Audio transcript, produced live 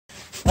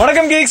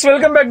வணக்கம் Geeks,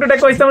 welcome back to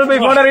tech voice Tamil by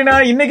போனரினா.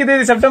 இன்னைக்கு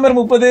தேதி செப்டம்பர்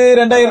 30,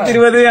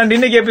 2020 அண்ட்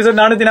இன்னைக்கு எபிசோட்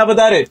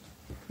 446.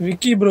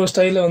 விக்கி ப்ரோ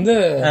ஸ்டைல வந்து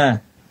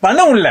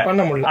பண்ண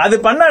முடியல. அது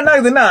பண்ணா என்ன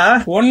ஆகுதுன்னா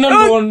one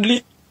and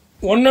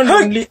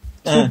only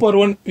super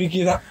one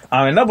Vicky தான்.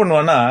 அவன் என்ன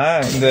பண்ணுவான்னா,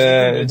 இந்த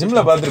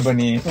ஜிம்ல பாத்துருப்ப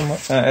நீ,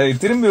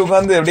 திரும்பி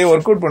உட்கார்ந்து அப்படியே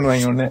ஒர்க் அவுட்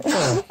பண்ணுவாங்க ஒண்ணு.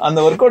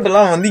 அந்த ஒர்க் அவுட்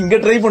எல்லாம் வந்து இங்க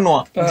ட்ரை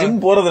பண்ணுவான்.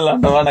 ஜிம் போறது இல்ல,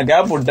 நான்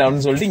கேப் விட்டேன்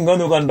அப்படின்னு சொல்லிட்டு இங்க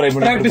வந்து உட்காந்து ட்ரை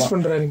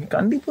பண்றாரு.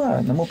 கண்டிப்பா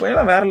நம்ம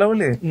பையன் வேற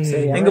லெவலு.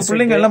 எங்க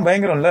பிள்ளைங்க எல்லாம்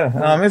பயங்கரம்ல.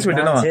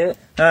 அமேஸ்ஃபிட்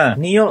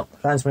நியோ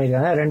லான்ச்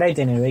பண்ணிருக்காங்க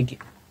 2500 ரூபாய்க்கு.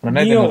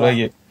 2500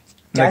 ரூபாய்க்கு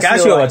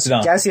கேஷியோ வாட்ச்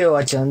தான். கேஷியோ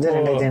வாட்ச் வந்து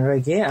 2500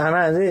 ரூபாய்க்கு. ஆனா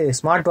அது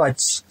ஸ்மார்ட்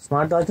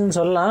வாட்ச்னு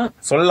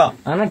சொல்லலாம்.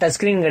 ஆனா டச்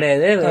ஸ்கிரீன்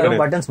கிடையாது,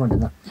 வெறும் பட்டன்ஸ்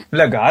மட்டும் தான்.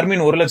 இல்ல,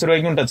 கார்மின் 1 லட்சம்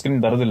ரூபாய்க்கும் டச்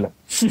ஸ்கிரீன் தரது இல்ல.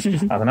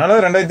 அதனால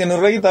 2500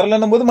 ரூபாய்க்கு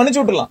தரலன்னும் போது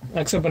மன்னிச்சு விட்டுலாம்,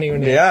 அக்செப்ட் பண்ணிக்க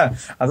வேண்டியா.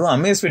 அதுவும்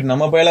அமேஸ்ஃபிட்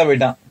நம்ம பையலா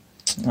போயிட்டான்.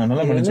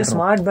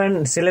 ஸ்மார்ட்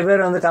பேண்ட் சில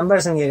பேர் வந்து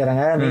கம்பேரிசன்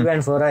கேக்குறாங்க, Mi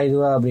Band 4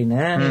 இதுவா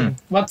அப்படின்னு.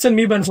 வாட்சன்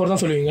Mi Band 4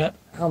 தான் சொல்லுவீங்க.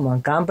 ஆமா,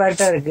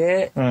 காம்பாக்டா இருக்கு.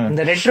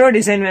 இந்த ரெட்ரோ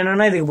டிசைன்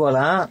வேணும்னா இதுக்கு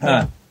போலாம்,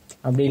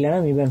 அப்படி இல்லன்னா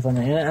Mi Band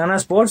 4. ஆனா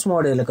ஸ்போர்ட்ஸ்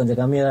மோட் இதுல கொஞ்சம்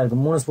கம்மியா தான் இருக்கு.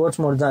 3 ஸ்போர்ட்ஸ்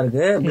மோட் தான்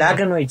இருக்கு. பிளாக்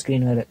அண்ட் ஒயிட்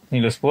ஸ்கிரீன் வேற.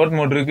 இல்ல, ஸ்போர்ட்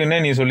மோட் இருக்குன்னு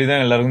நீ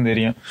சொல்லிதான் எல்லாருக்கும்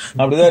தெரியும்.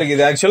 அப்படிதான் இருக்கு.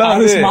 இது ஆக்சுவலா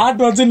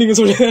ஸ்மார்ட் வாட்ச் நீங்க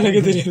சொல்லிதான்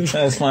எனக்கு தெரியும்.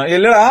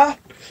 இல்லடா,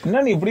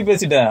 என்ன நீ இப்படி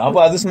பேசிட்ட?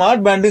 அப்ப அது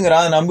ஸ்மார்ட்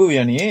பேண்டுங்கறான்,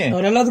 நம்புவியா நீ?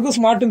 எல்லாத்துக்கும்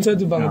ஸ்மார்ட்னு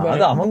சேர்த்துப்பாங்க.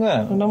 அது அவங்க,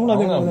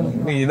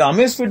 இது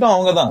அமேஸ்ஃபிட்டும்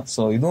அவங்கதான்.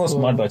 சோ இதுவும்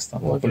ஸ்மார்ட் வாட்ச்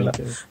தான்.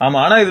 ஆமா,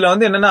 ஆனா இதுல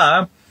வந்து என்னன்னா,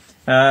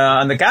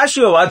 அந்த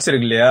கேஷியோ வாட்ச்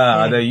இருக்கு இல்லையா,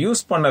 அதை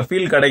யூஸ் பண்ண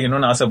ஃபீல்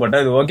கிடைக்கணும்னு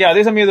ஆசைப்பட்டேன். இது ஓகே.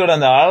 அதே சமயத்தோட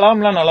அந்த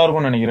அலார்ம்லாம் நல்லா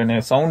இருக்கும்னு நினைக்கிறேன்.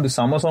 சவுண்ட்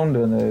செம சவுண்ட்,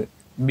 அந்த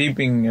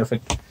பீப்பிங்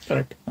எஃபெக்ட்.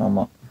 கரெக்ட்.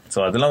 ஆமா, சோ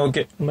அதெல்லாம்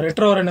okay.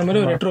 Retro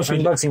retro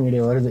unboxing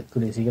video வருது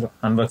கூடிய சீக்கிரம்.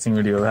 அன்பாக்சிங்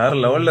வீடியோ வேற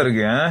லெவல்ல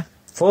இருக்கு.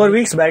 4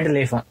 weeks battery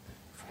life.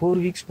 4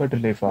 weeks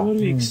battery life. 4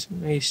 weeks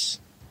nice.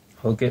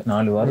 Okay,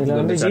 4 வாரத்துல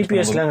வந்து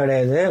ஜிபிஎஸ் எல்லாம்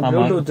கிடையாது,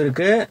 ப்ளூடூத்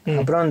இருக்கு.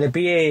 அப்புறம் இந்த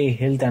PI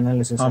ஹெல்த்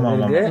அனாலிசிஸ்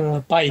இருக்கு.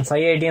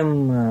 5 ATM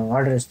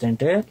வாட்டர்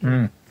ரெசிஸ்டன்ட்.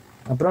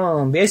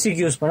 அப்புறம்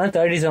பேசிக் யூஸ் பண்ணா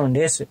 37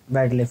 days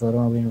பேட்டரி லைஃப்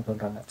வரும் அப்படின்னு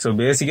சொல்றாங்க. சோ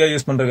பேசிக்கா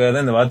யூஸ்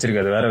பண்றதுக்காக இந்த வாட்ச்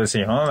இருக்காது, வேற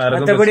விஷயம்.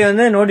 மத்தபடி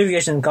வந்து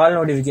நோட்டிபிகேஷன், கால்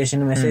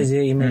நோட்டிபிகேஷன், மெசேஜ்,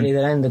 இமெயில்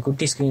இதெல்லாம் இந்த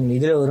குட்டி ஸ்கிரீன்ல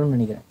இதுல வரும்னு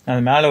நினைக்கிறேன்.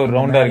 அது மேல ஒரு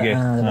ரவுண்டா இருக்கு,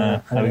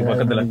 அதுக்கு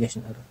பக்கத்துல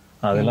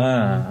அதெல்லாம்.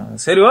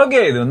 சரி,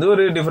 ஓகே. இது வந்து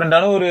ஒரு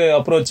டிஃபரெண்டான ஒரு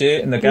அப்ரோச்.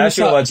 இந்த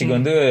கேஷியோ வாட்சுக்கு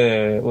வந்து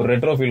ஒரு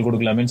ரெட்ரோ ஃபீல்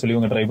கொடுக்கலாமேன்னு சொல்லி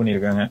இவங்க ட்ரை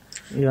பண்ணிருக்காங்க.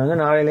 இது வந்து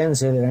நாளையில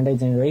இருந்து சேல்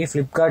 2500 ரூபாய்க்கு.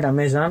 Flipkart,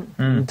 Amazon,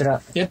 Myntra.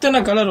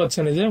 எத்தனை கலர்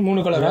வச்சு?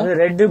 3 colour,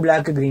 red,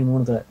 black, green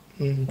 3 colour.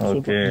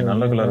 Okay,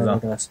 நல்ல கலர்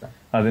தான்.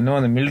 அது இன்னும்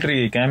அந்த மிலிட்டரி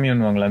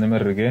கேமியோன் வாங்கல, அந்த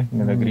மாதிரி இருக்கு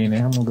இந்த கிரீன்.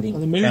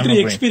 அது மிலிட்டரி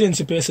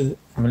எக்ஸ்பீரியன்ஸ் பேசுது.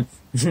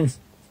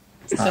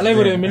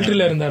 தலைவர்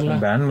மிலிட்டரியில இருந்தார்ல,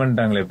 பேன்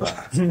பண்ணிட்டாங்களே இப்ப.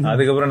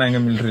 அதுக்கப்புறம் நான்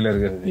எங்க மிலிட்டரியில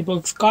இருக்கிறது. இப்போ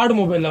கார்டு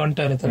மொபைல்ல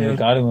வந்துட்டாரு.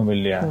 கார்டு மொபைல்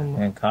இல்லையா?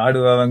 கார்டு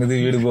வாங்குது,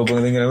 வீடு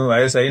போகுதுங்கிற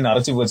வயசாகி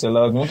நரைச்சு போச்சு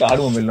எல்லாருக்கும்.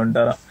 கார்டு மொபைல்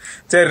வந்துட்டாரா?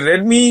 சரி,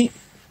 Redmi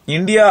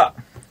India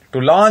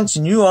to launch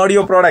new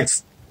audio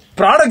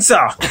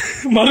ப்ராடக்ட்ஸா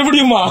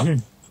மறுபடியுமா?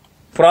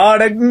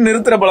 ப்ராடக்ட்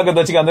நிறுத்துற பழக்கத்தை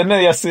வச்சுக்க. அந்த என்ன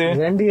எஸ்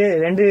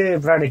ரெண்டு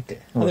ப்ராடக்ட்.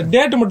 அந்த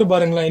டேட் மட்டும்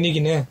பாருங்களா.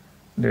 இன்னைக்குன்னு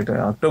டேட்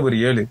அக்டோபர்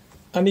 7.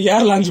 அன்னைக்கு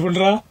யார் லான்ச்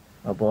பண்றா?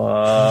 அப்போ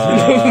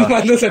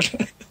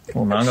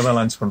நாங்க தான்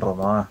லான்ச்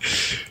பண்றோமா?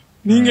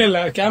 நீங்க இல்ல,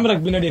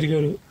 கேமராக்கு பின்னாடி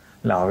இருக்காரு.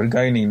 இல்ல,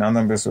 அவருக்காக இன்னைக்கு நான்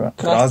தான் பேசுவேன்.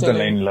 கிராஸ் த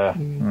லைன்ல.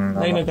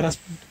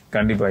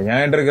 கண்டிப்பா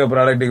என்கிட்ட இருக்க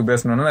ப்ராடக்ட்டுக்கு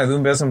பேசணும்னா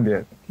எதுவும் பேச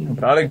முடியாது.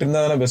 ப்ராடக்ட்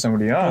இருந்தா தானே பேச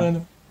முடியும்.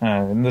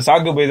 இந்த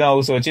சாக்கு போய் தான்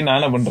ஹவுஸ் வச்சு நான்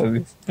என்ன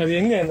பண்றது? அது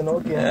எங்க அந்த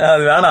நோக்கியா?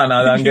 அது வேணாம்,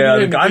 நான்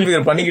அங்க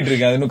கான்ஃபிகர் பண்ணிக்கிட்டு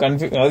இருக்கேன். அது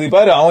இன்னும் அது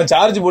பாரு, அவன்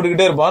சார்ஜ்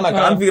போட்டுக்கிட்டே இருப்பான், நான்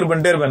கான்ஃபிகர்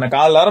பண்ணிட்டே இருப்பேன். நான்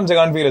காலைல ஆரம்பிச்ச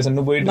கான்ஃபிகரேஷன்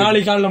போயிட்டு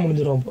நாளைக்கு காலைல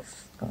முடிஞ்சிரும்.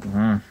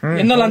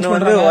 என்ன லான்ச்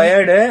பண்றது?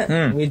 Wired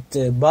with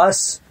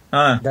pass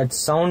that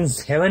sounds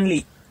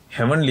heavenly.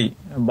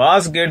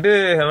 Pass கேட்டு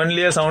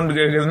ஹெவன்லியா சவுண்ட்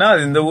கேக்குதுன்னா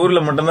அது இந்த ஊர்ல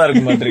மட்டும் தான்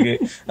இருக்கு மாட்டிருக்கு.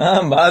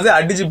 பாஸ்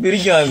அடிச்சு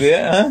பிரிக்கும். அது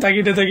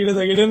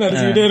தகிட்ட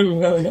நடிச்சுக்கிட்டே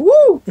இருக்கும்,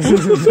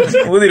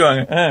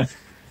 ஊதிடுவாங்க.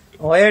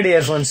 ஒயர்டு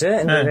இயர்போன்ஸ்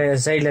இந்த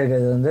சைட்ல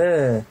இருக்கிறது வந்து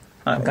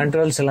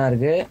கண்ட்ரோல்ஸ் எல்லாம்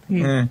இருக்கு.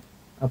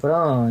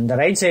 அப்புறம் இந்த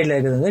ரைட் சைட்ல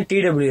இருக்கிறது வந்து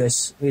TWS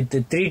with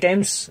 3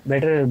 times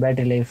better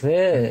battery life.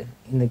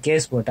 இந்த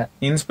கேஸ் போட்டா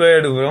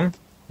இன்ஸ்பயர்டு ஃப்ரம்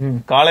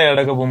காலை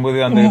அடக்க போகும்போது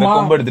அந்த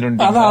கொம்பு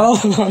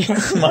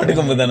எடுத்துட்டு மாட்டு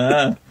கொம்பு தானே.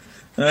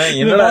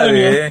 என்னடா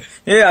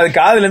அது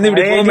காதுல இருந்து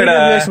இப்படி போகுமேடா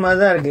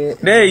மாதிரிதான் இருக்கு.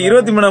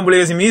 23ஆம்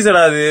புள்ளியசி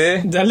மீசடா அது.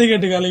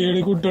 ஜல்லிக்கட்டு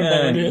காலைக்கு கூட்டு.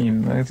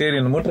 சரி,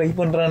 என்னமோ ட்ரை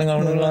பண்றானுங்க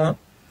அவனுங்களாம்.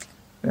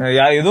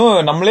 எதுவும்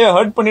நம்மளே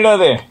ஹர்ட்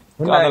பண்ணிடாதே,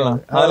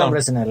 அதெல்லாம்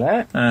பிரச்சனை இல்ல.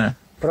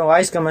 அப்புறம்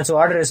voice comments,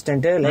 water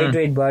resistant, light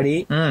weight body,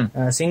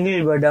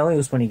 single பர்டாவும்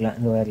use பண்ணிக்கலாம்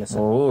இந்த வயர்லெஸ்.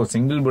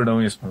 சிங்கிள்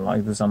பர்டாவும் யூஸ் பண்ணலாம்.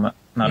 இது செம.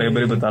 நிறைய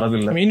பேர் இப்ப தரது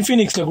இல்ல.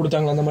 இன்ஃபினிக்ஸ்ல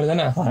கொடுத்தாங்க அந்த மாதிரி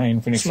தானே.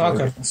 இன்ஃபினிக்ஸ்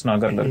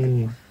ஸ்நாக்கர்ல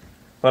இருக்கு.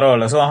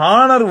 பரவாயில்ல. So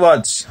honour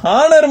watch,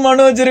 honour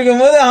Manoj இருக்கும்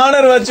போது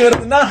ஹானர் வாட்ச்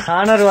வருதுன்னா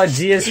ஹானர் வாட்ச்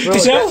GS Pro.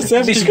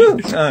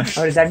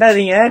 அப்படி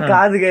தட்டாதீங்க,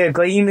 காதுக்கு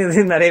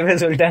கொயின்னு நிறைய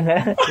பேர் சொல்லிட்டாங்க.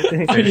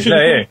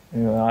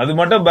 அது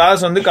மட்டும்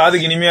பேஸ் வந்து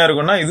காதுக்கு இனிமையா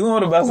இருக்கும்னா இதுவும்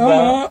ஒரு பேஸ்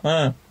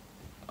தான்.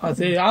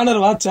 அது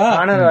honour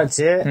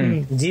watch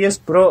GS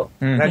Pro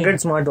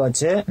rugged smart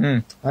watch.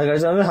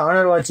 அதுக்கடுத்து வந்து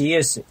ஹானர் வாட்ச்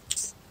ES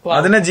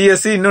அது என்ன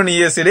GSC இன்னொன்னு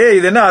ESC.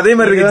 இது என்ன அதே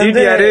மாதிரி இருக்கு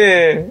GTR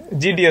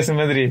GTS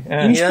மாதிரி.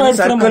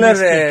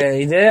 சர்க்குலர்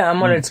இது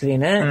AMOLED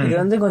ஸ்கிரீன். இது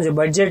வந்து கொஞ்சம்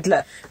பட்ஜெட்ல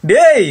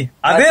டேய்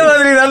அதே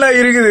மாதிரி நல்லா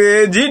இருக்குது.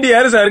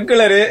 GTR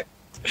சர்க்குலர்,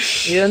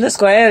 இது வந்து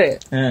ஸ்கொயர்.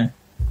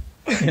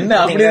 என்ன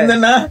அப்படி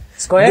இருந்தா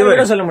ஸ்கொயர்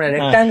கூட சொல்ல முடியாது,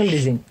 rectangle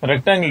design.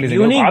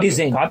 Unique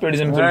design. Copy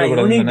edition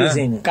சொல்லிட்டு யூனிக்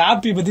டிசைன்.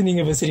 காப்பி பத்தி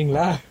நீங்க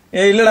பேசுறீங்களா?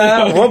 இல்லடா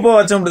ஓப்போ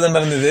வாட்ச் அப்படிதான்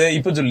இருந்தது.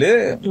 இப்ப சொல்லு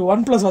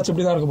OnePlus வாட்ச்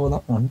அப்படிதான் இருக்க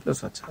போதும். OnePlus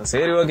வாட்ச்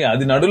சரி ஓகே.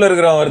 அது நடுவுல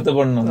இருக்கிறவன்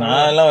வருத்தப்படணும்.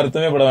 நான் எல்லாம்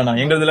வருத்தமே பட வேணாம்.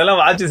 எங்களுதுல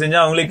எல்லாம் வாட்ச்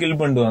செஞ்சா அவங்களே கில்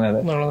பண்ணிடுவாங்க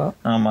அதை.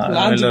 ஆமா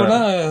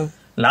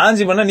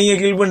லான்ச் பண்ணா நீங்க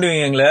கில்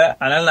பண்ணுவீங்க எங்களை.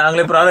 அதனால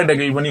நாங்களே ப்ராடக்ட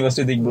கில் பண்ணி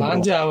ஃபர்ஸ்ட் தூக்கி போடுவோம்.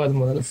 லான்ச் ஆகாது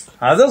முதல்ல.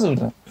 அதான்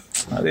சொல்றேன்.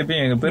 அது இப்ப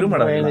எங்க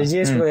பெருமடா. இந்த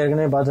GS Pro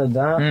ஏற்கனவே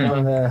பார்த்ததுதான்.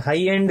 அந்த high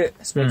end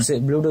specs,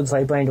 Bluetooth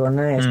 5.1,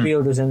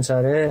 SpO2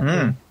 sensor,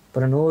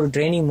 அப்புறம் 100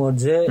 training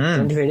modes,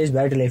 25 days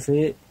battery life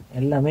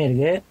எல்லாமே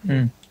இருக்கு.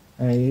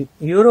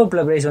 யூரோப்ல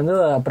பிரைஸ் வந்து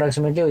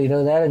அப்ராக்சிமேட்லி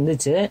 20,000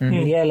 இருந்துச்சு.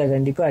 இந்தியால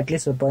கண்டிப்பா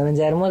அட்லீஸ்ட் ஒரு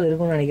 15,000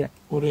 இருக்கும்னு நினைக்கிறேன்.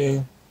 ஒரு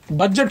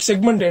பட்ஜெட்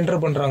செக்மெண்ட்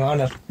என்டர் பண்றாங்க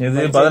ஆனர்.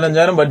 இது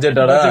 15,000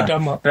 பட்ஜெட்டாடா?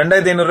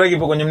 2,500 ரூபாய்க்கு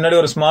இப்ப கொஞ்சம் முன்னாடி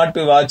ஒரு ஸ்மார்ட்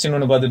வாட்ச்னு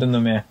ஒன்னு பாத்துட்டு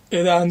இருந்தோமே.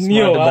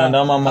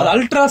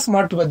 Ultra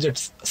smart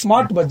budget,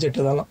 smart budget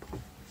அதெல்லாம்.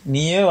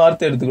 நீயே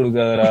வார்த்தை எடுத்து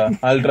கொடுக்காதடா.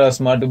 Ultra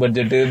smart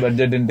budget.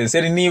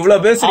 சரி நீ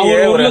இவ்வளவு பேசுறீங்க.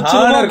 ஒரு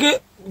ஹானருக்கு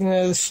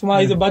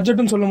இது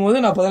பட்ஜெட்னு சொல்லும் போது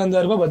நான்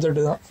 15,000 ரூபாய்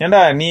பட்ஜெட் தான்.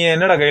 ஏண்டா நீ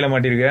என்னடா கையில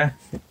மாட்டிருக்க?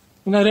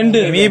 ரெண்டு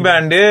மீ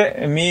பேண்ட்.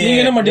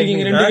 என்ன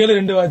மாட்டிருக்கீங்க? 2 கையில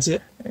 2 வாட்ச்.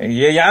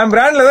 என்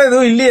பிராண்ட்ல தான்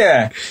எதுவும் இல்லையே.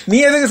 நீ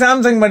எதுக்கு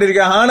சாம்சங்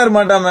மாட்டிருக்க? ஹானர்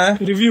மாட்டாம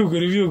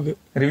ரிவ்யூக்கு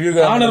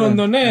ஹானர்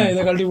வந்தோடனே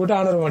இதை கழட்டி போட்டு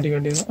ஹானர் மாட்டிக்க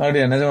வேண்டியது.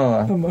 அப்படியா?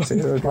 நிஜமாவா?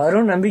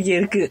 வரும் நம்பிக்கை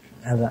இருக்கு.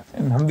 அதான்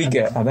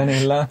நம்பிக்கை. அதானே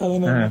எல்லாம்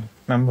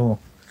நம்புவோம்.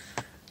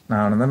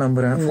 நான் தான்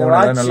நம்புறேன்.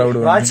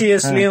 வாட்ச்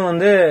இயர்ஸ்லயும்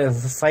வந்து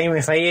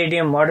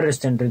 580 வாட்டர்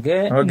ரெசிஸ்டன்ட் இருக்கு.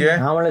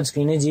 AMOLED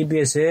ஸ்கிரீன்,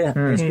 GPS,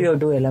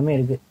 SpO2 எல்லாமே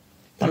இருக்கு.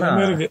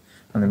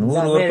 அந்த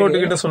 100 ஒர்க் அவுட்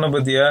கிட்ட சொன்ன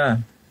பத்தியா?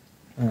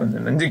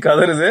 கொஞ்சம் நெஞ்சு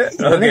கதறுது.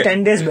 10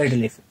 days battery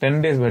life. 10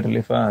 days battery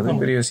life. அது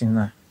பெரிய விஷயம்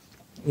தான்.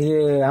 இது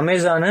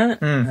அமேசான்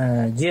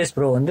GS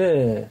Pro வந்து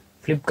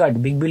Flipkart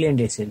big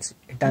billion day sales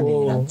 8ஆம்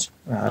தேதி லான்ச்.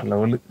 வேற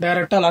லெவல்.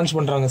 டைரக்டா லான்ச்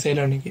பண்றாங்க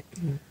சேல் அன்னைக்கு.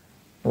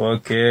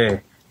 ஓகே.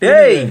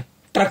 டேய்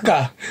ட்ரக்கா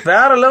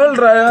வேற லெவல்.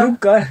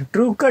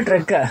 ட்ரூக்கா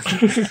ட்ரக்கா.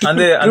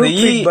 அந்த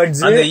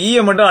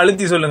ஈய மட்டும்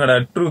அழுத்தி சொல்லுங்கடா.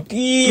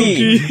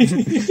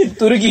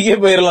 துருக்கிக்கே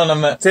போயிடலாம்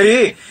நம்ம. சரி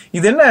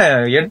இது என்ன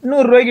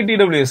 800 ரூபாய்க்கு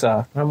TWS?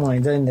 ஆமா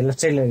இது இந்த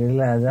லெஃப்ட் சைடுல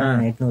இருக்குல்ல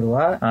அதான் 800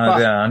 ரூபாய்.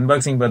 அது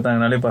அன்பாக்சிங்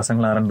பார்த்தாங்கனாலே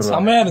பசங்களா 2 ரூபாய்.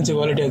 செமையா இருந்துச்சு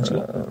குவாலிட்டி.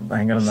 ஆக்சுவலா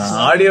பயங்கரம் தான்.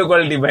 ஆடியோ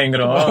குவாலிட்டி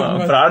பயங்கரம்,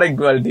 ப்ராடக்ட்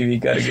குவாலிட்டி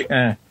வீக்கா இருக்கு.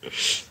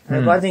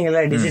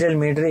 பாத்தீங்களா டிஜிட்டல்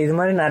மீட்டர் இது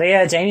மாதிரி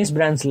நிறைய சைனீஸ்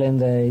பிராண்ட்ஸ்ல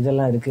இந்த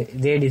இதெல்லாம் இருக்கு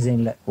இதே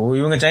டிசைன்ல. ஓ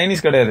இவங்க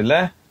சைனீஸ் கிடையாது இல்ல?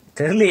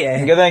 தெரியலையே.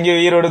 இங்கதான் இங்க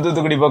ஈரோடு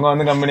தூத்துக்குடி பக்கம்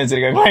வந்து கம்பெனி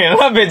வச்சிருக்காங்க.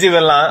 என்ன பேச்சு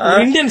இதெல்லாம்?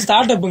 இந்தியன்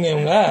ஸ்டார்ட் அப்புங்க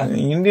இவங்க.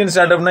 இந்தியன்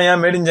ஸ்டார்ட் அப்னா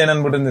ஏன் மேட் இன்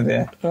சைனான்னு போட்டு இருந்தது?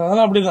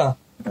 அதெல்லாம் அப்படிதான்.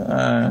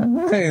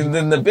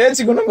 இந்த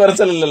பேச்சுக்கு ஒன்னும்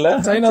குறைச்சல் இல்ல.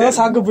 சைனா தான்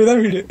சாக்கு போய்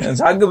தான் வீடு.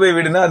 சாக்கு போய்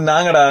வீடுனா அது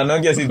நாங்கடா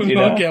நோக்கியா சிட்டி.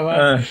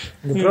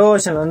 இந்த ப்ரோ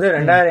வெர்ஷன் வந்து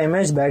 2000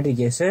 mAh பேட்டரி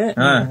கேஸ்,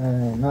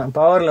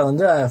 பவர்ல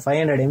வந்து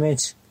 500 mAh.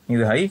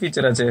 இது ஹை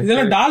ஃபீச்சர் ஆச்சு.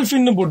 இதெல்லாம்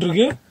டால்பின்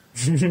போட்டுருக்கு.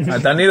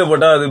 தண்ணீர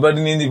போட்டா அது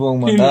பாட்டு நீந்தி போக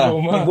மாட்டா.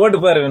 போட்டு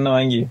பாரு என்ன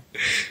வாங்கி.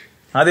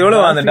 அது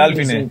எவ்வளவு அந்த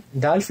டால்பின்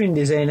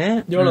டிசைன்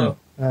எவ்வளவு?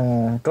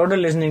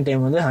 டோட்டல் லிசனிங்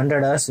டைம் வந்து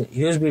 100 hours.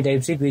 USB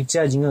Type C quick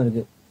சார்ஜிங்கும்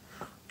இருக்கு.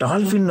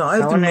 டால்பின்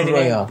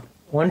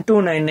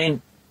 1299.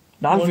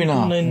 டால்பினா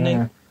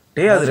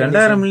டேய் அது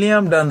 2000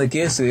 மில்லியாம்டா அந்த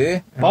கேஸ்.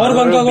 பவர்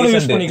பேங்கா கூட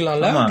யூஸ்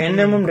பண்ணிக்கலாம்ல.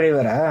 10 mm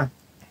டிரைவரா?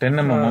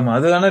 10 mm.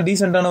 அது ஆனா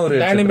டீசன்ட்டான ஒரு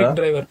டைனமிக்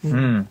டிரைவர்.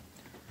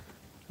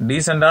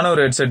 டீசன்ட்டான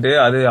ஒரு ஹெட்செட்.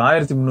 அது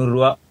 1300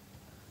 ரூபாய்.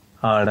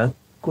 ஆட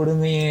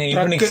கொடுமையே.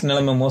 இன்ஃபினிக்ஸ்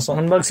நிலைமை மோசம்.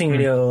 அன்பாக்சிங்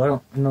வீடியோ வரும்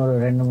இன்னொரு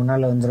 2-3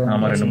 நாள்ல வந்துரும்.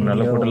 ஆமா 2-3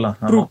 நாள்ல போடலாம்.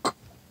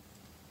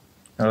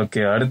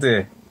 ஓகே அடுத்து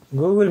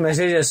Google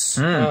messages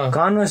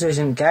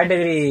conversation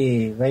category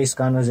wise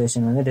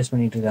conversation வந்து டெஸ்ட்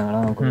பண்ணிட்டு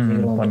இருக்காங்களா?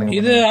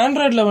 இது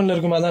ஆண்ட்ராய்ட் லெவல்ல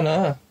இருக்குமா? தானே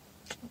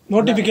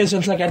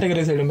நோட்டிபிகேஷன்ஸ்ல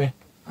கேட்டகரிஸ் எடுமே.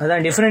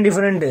 அதான்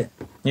டிஃபரெண்ட்.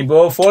 இப்போ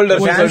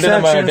ஃபோல்டர் சொல்லிட்டு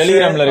நம்ம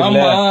டெலிகிராம்ல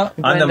இருக்குல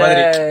அந்த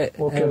மாதிரி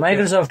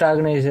மைக்ரோசாஃப்ட்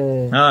ஆர்கனைஸ்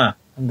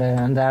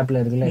அந்த ஆப்ல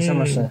இருக்குல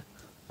SMS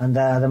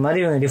அந்த மாதிரி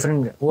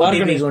டிஃபரெண்ட்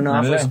ஓடிபிக்கு ஒன்னு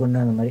ஆஃபர்ஸ் ஒன்னு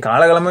அந்த மாதிரி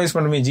காலகாலமா யூஸ்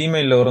பண்ணுமே.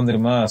 ஜிமெயில்ல வரும்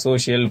தெரியுமா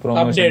சோஷியல்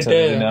ப்ரோமோஷன்ஸ்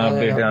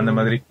அப்டேட் அந்த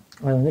மாதிரி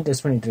அது வந்து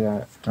டெஸ்ட் பண்ணிட்டு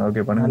இருக்காங்க.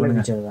 ஓகே பண்ணுங்க.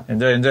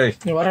 என்ஜாய்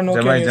வர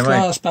நோக்கியா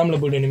ஸ்பாம்ல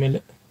போடு இனிமேல்.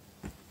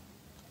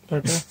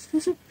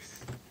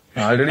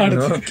 ஆல்ரெடி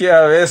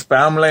நோக்கியாவே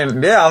ஸ்பாம்ல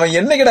டேய் அவன்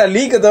என்னக்கடா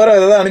லீக்க தவிர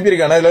அததான் அனுப்பி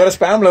இருக்கானே. இதுல வர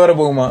ஸ்பாம்ல வர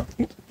போகுமா?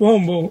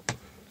 போகும்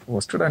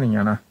போஸ்டடா நீங்க.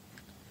 ஆனா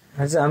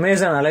அது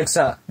Amazon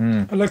Alexa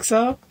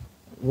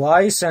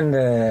voice and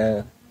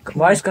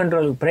voice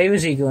control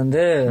பிரைவசிக்கு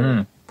வந்து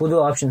புது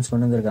ஆப்ஷன்ஸ்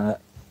கொண்டு வந்திருக்காங்க.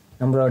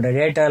 நம்மளோட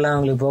டேட்டா எல்லாம்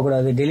உங்களுக்கு போக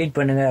கூடாது, டெலீட்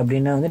பண்ணுங்க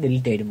அப்படின்னா வந்து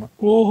டெலீட் ஆயிடுமா.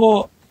 ஓஹோ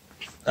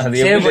அது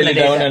எப்படி டெலீட்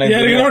ஆகும்?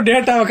 எனக்கு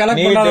டேட்டாவை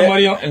கலெக்ட் பண்ணாத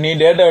மாதிரியும். நீ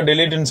டேட்டாவை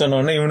டெலீட்னு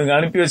சொன்னோனே இவனுக்கு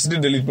அனுப்பி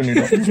வச்சுட்டு டெலீட்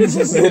பண்ணிடும்.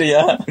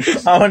 சரியா?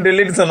 அவன்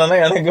டெலீட் சொன்னா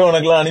எனக்கு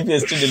உனக்குலாம் அனுப்பி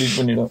வச்சுட்டு டெலீட்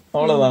பண்ணிடும்.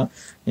 அவ்வளவுதான்.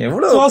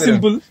 எவ்வளவு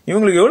சிம்பிள்.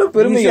 இவங்களுக்கு எவ்வளவு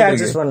பெருமை.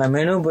 ஆக்சஸ் பண்ணலாம்.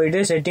 மெனு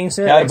போயிட்டு செட்டிங்ஸ்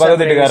யார்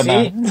பக்கத்து வீட்டுக்காரனா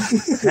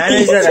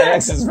மேனேஜர்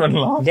ஆக்சஸ்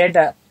பண்ணலாம்.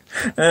 டேட்டா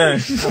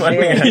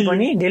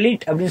பண்ணி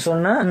டெலிட் அப்படின்னு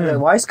சொன்னா அந்த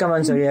voice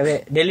commands வழியாவே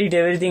delete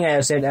everything I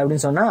have set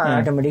அப்படின்னு சொன்னா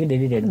ஆட்டோமேட்டிக்கா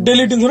டெலிட் ஆயிடும்.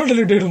 டெலிட் சொன்னா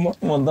டெலிட் ஆயிடுமா,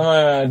 மொத்தமா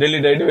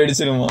டெலிட் ஆயிட்டு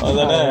வெடிச்சிருமா,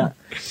 அதானே.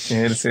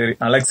 சரி சரி.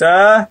 அலெக்சா,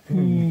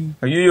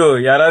 ஐயோ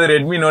யாராவது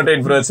ரெட்மி நோட்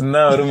 8 ப்ரோ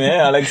வச்சிருந்தா வருமே.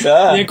 அலெக்சா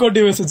எக்கோ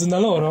டிவைஸ்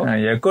வச்சிருந்தாலும் வரும்.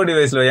 எக்கோ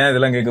டிவைஸ்ல ஏன்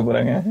இதெல்லாம் கேட்க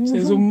போறாங்க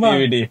சும்மா.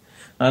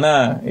 ஆனா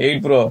 8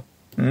 ப்ரோ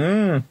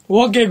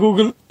ஓகே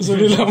கூகுள்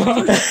சொல்லிடலாமா?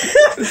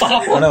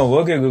 ஆனா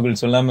ஓகே கூகுள்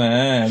சொல்லாம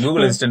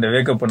கூகுள் அசிஸ்டன்ட்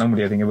வேக்கப் பண்ண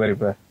முடியாது. இங்க பாரு,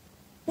 இப்ப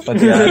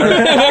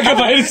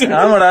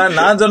ஆமாடா,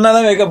 நான்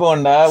சொன்னாதான் வேக்கப்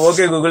ஆகும்டா.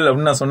 ஓகே கூகுள்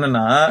அப்படின்னு நான்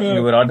சொன்னேன்னா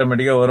இங்க ஒரு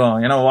ஆட்டோமேட்டிக்கா வரும்.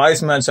 ஏன்னா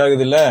வாய்ஸ் மேட்ச்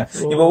ஆகுது இல்ல.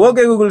 இப்ப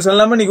ஓகே கூகுள்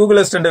சொல்லாம நீ கூகுள்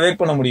அசிஸ்டன்ட் வேக்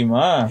பண்ண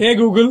முடியுமா? ஏ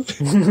கூகுள்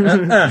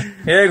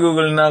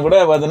கூகுள்னா கூட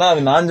பாத்தனா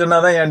அது நான்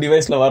சொன்னாதான் என்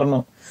டிவைஸ்ல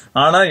வரணும்.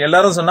 ஆனா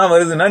எல்லாரும் சொன்னா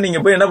வருதுன்னா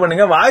நீங்க போய் என்ன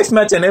பண்ணுங்க, வாய்ஸ்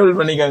மேட்ச் எனேபிள்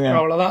பண்ணிக்கோங்க.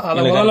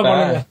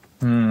 அவ்வளவுதான்.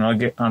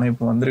 ஓகே. ஆனா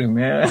இப்ப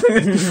வந்துருக்குமே.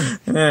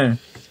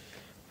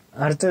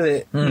 அடுத்தது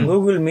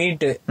கூகுள்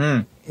மீட்.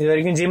 இது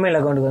வரைக்கும் ஜிமெயில்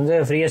அக்கௌண்ட்டுக்கு வந்து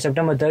ஃப்ரீயா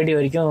செப்டம்பர் 30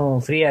 வரைக்கும்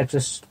free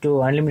access to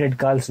unlimited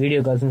calls, video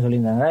calls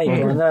சொல்லியிருந்தாங்க.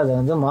 இப்போ வந்து அதை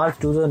வந்து மார்ச்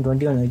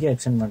 2021 வரைக்கும்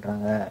எக்ஸ்டெண்ட்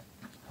பண்றாங்க.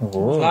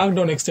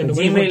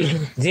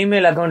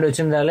 ஜிமெயில் அக்கௌண்ட்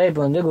வச்சிருந்தாலே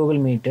இப்போ வந்து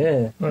Google meet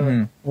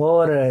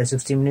over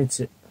 60 minutes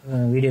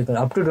video call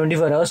up to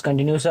 24 hours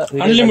கண்டினியூஸா.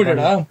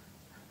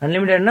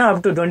 அன்லிமிட்டட்னா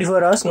அப் டு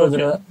 24 hours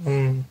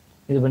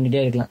இது பண்ணிட்டே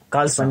இருக்கலாம்,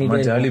 கால்ஸ் பண்ணிட்டே.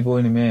 ஜாலி போ.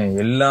 இனிமே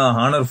எல்லா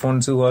ஹானர்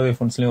போன்ஸ், ஹுவாவே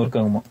போன்ஸ்லயும் ஒர்க்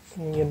ஆகுமா?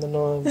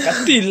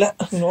 கத்தி இல்ல,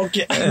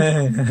 ஓகே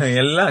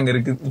எல்லாம் அங்க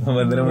இருக்கு.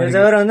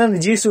 தவிர வந்து அந்த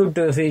G suit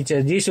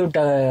feature, G suit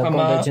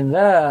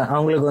வச்சிருந்தா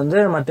அவங்களுக்கு வந்து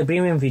மத்த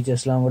பிரீமியம்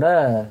ஃபீச்சர்ஸ் எல்லாம் கூட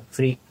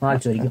ஃப்ரீ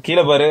மார்ச் வரைக்கும்.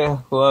 கீழே பாரு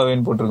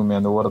ஹுவாவேன்னு போட்டிருக்குமே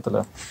அந்த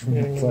ஓரத்துல.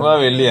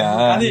 ஹுவாவே இல்லையா?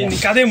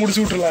 கதையை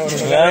முடிச்சு விட்டுலாம்.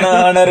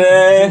 வேணாம்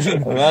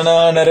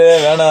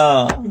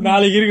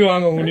நாளைக்கு இருக்கு,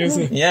 வாங்க உங்க நியூஸ்.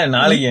 ஏன்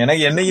நாளைக்கு?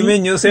 எனக்கு என்னைக்குமே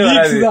நியூஸே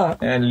வராது.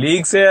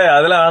 லீக்ஸே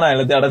அதெல்லாம் ஆனா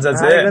எல்லாத்தையும்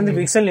அடைச்சாச்சு. வந்து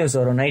பிக்சல் நியூஸ்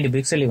வரும். நைட்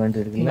பிக்சல் ஈவென்ட்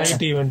இருக்கு.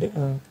 நைட் ஈவென்ட்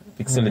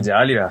பிக்சல்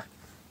ஜாலியா.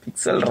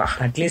 பிக்சல்ரா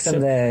அட்லீஸ்ட்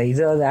அந்த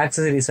இதாவது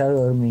ஆக்சசரிஸாவது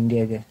வரும்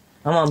இந்தியாவுக்கு.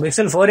 ஆமா,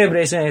 பிக்சல் 4A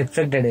பிரைஸும்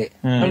எக்ஸ்பெக்டட்.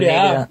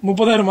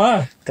 30,000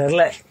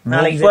 தெரியல.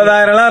 நாளைக்கு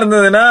 30,000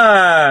 இருந்ததுன்னா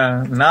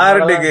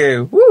நாரட்டுக்கு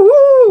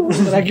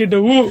ராக்கெட்.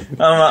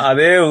 ஆமா,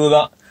 அதே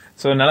ஊதான்.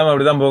 சோ நிலைமை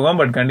அப்படிதான் போகும்.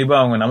 பட் கண்டிப்பா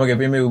அவங்க நமக்கு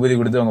எப்பயுமே உபதி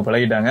கொடுத்து அவங்க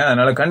பழகிட்டாங்க.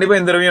 அதனால கண்டிப்பா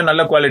இந்த தடவையும்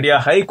நல்ல குவாலிட்டியா,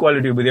 ஹை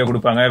குவாலிட்டி உபதியா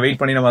கொடுப்பாங்க. வெயிட்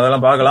பண்ணி நம்ம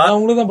அதெல்லாம் பாக்கலாம்.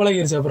 உங்களுக்கு தான்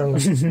பழகிருச்சு. அப்புறம்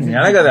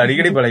எனக்கு அது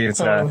அடிக்கடி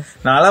பழகிருச்சு.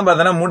 நான் எல்லாம்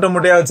பார்த்தேன்னா மூட்டை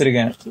மூட்டையா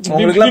வச்சிருக்கேன்.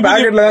 உங்களுக்கு எல்லாம்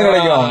பாக்கெட்ல தான்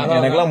கிடைக்கும்,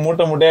 எனக்கு எல்லாம்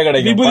மூட்டை மூட்டையா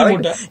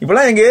கிடைக்கும்.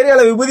 இப்பெல்லாம் எங்க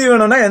ஏரியால விபூதி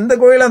வேணும்னா எந்த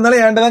கோயிலா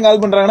இருந்தாலும் என்கிட்ட தான்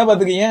கால் பண்றாங்கன்னா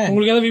பாத்துக்கீங்க.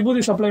 உங்களுக்கு ஏதாவது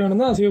விபூதி சப்ளை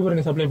வேணும் தான்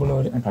சிவபுரணி சப்ளை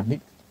பண்ணுவாரு.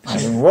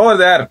 Over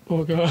there.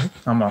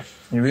 ஆமா,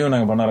 இதையும்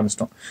நாங்க பண்ண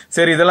ஆரம்பிச்சிட்டோம்.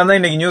 சரி, இதெல்லாம் தான்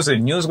இன்னைக்கு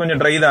நியூஸ் கொஞ்சம்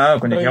ட்ரை தான்,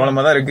 கொஞ்சம்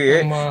கேவலமா தான் இருக்கு.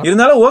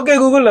 இருந்தாலும் ஓகே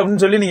கூகுள்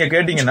அப்படின்னு சொல்லி நீங்க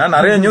கேட்டீங்கன்னா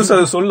நிறைய நியூஸ்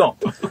அது சொல்லும்.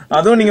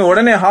 அதுவும் நீங்க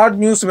உடனே ஹாட்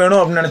நியூஸ்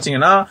வேணும் அப்படின்னு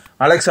நினைச்சீங்கன்னா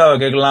அலெக்சாவை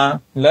கேட்கலாம்,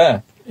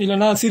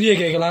 இல்லன்னா சிரியை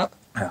கேட்கலாம்.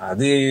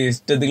 அது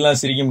இஷ்டத்துக்குலாம்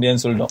சிரிக்க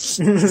முடியாதுன்னு சொல்லிட்டோம்.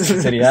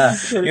 சரியா?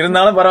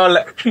 இருந்தாலும் பரவாயில்ல.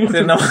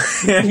 சரி, நம்ம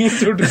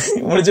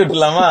முடிச்சு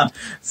விட்டுலாமா?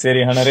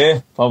 சரி ஹனரு,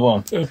 பாப்போம்.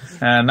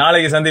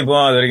 நாளைக்கு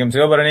சந்திப்போம். அது வரைக்கும்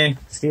சிவபரணி,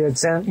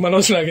 ஸ்ரீவத்சன்,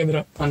 மனோஜ்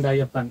நாகேந்திரா அண்ட்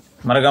ஐயப்பன்.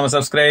 மறக்காம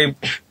சப்ஸ்கிரைப்,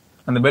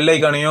 அந்த பெல்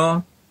ஐக்கானையும்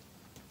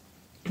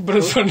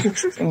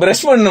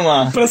பிரஸ் பண்ணுமா?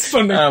 பிரஸ்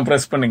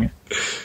பண்ணுங்க.